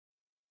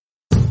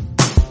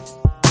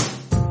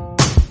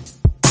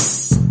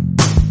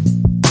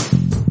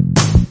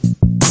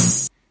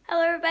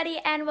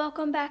everybody, and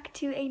welcome back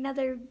to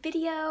another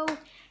video.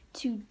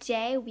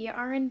 Today we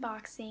are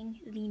unboxing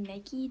the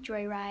Nike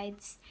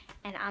Joyrides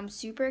and I'm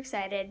super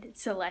excited,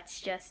 so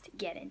let's just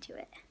get into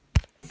it.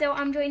 So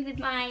I'm joined with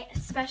my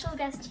special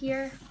guest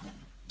here,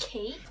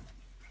 Kate.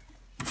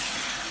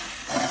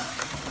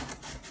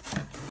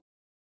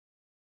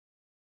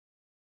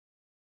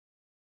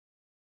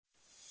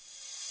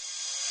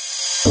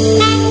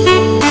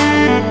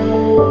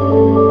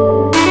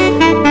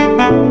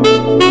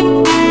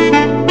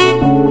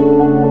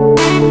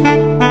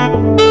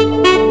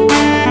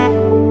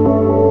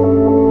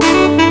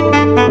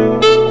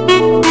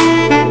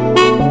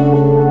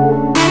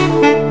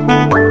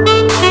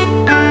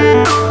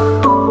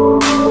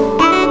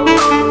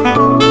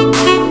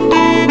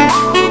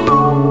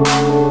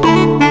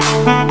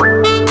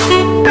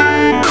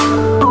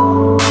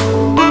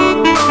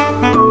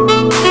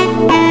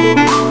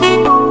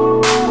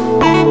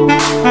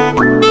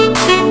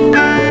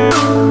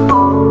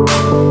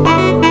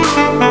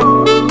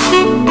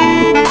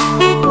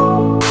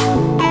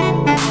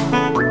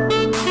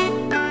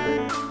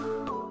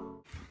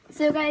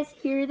 So guys,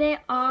 here they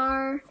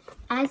are.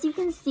 As you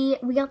can see,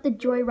 we got the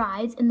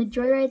Joyrides, and the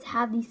Joyrides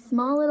have these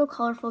small little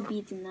colorful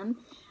beads in them.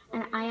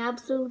 And I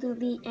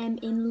absolutely am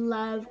in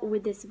love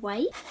with this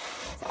white.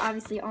 So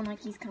obviously all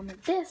Nikes come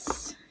with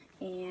this.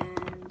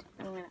 And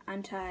I'm going to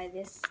untie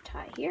this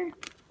tie here.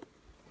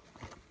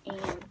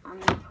 And I'm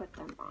going to put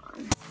them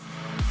on.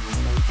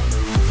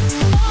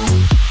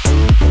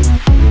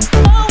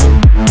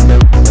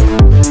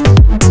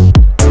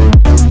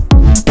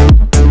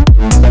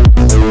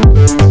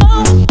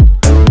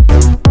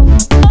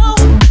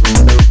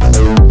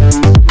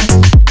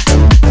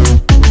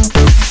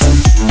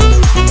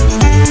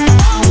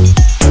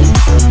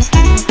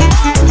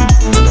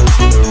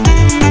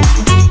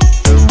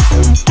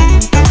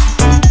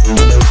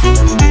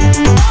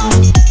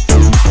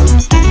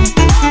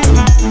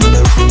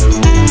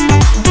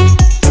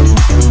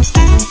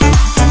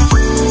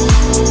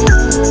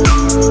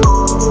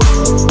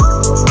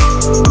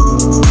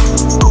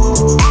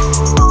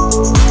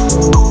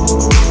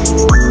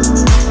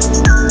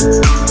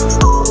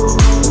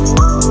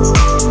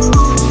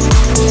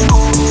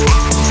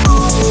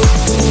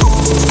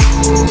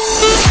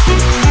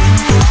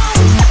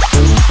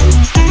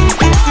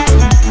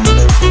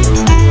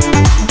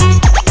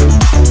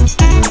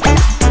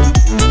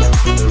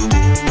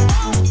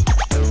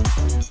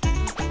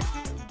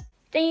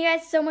 Thank you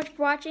guys so much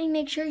for watching.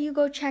 Make sure you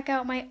go check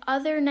out my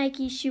other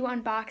Nike shoe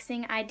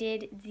unboxing. I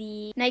did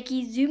the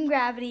Nike Zoom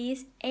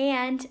Gravities,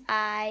 and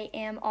I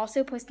am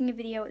also posting a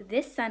video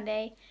this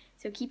Sunday.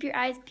 So keep your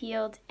eyes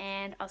peeled,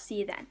 and I'll see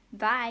you then.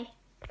 Bye.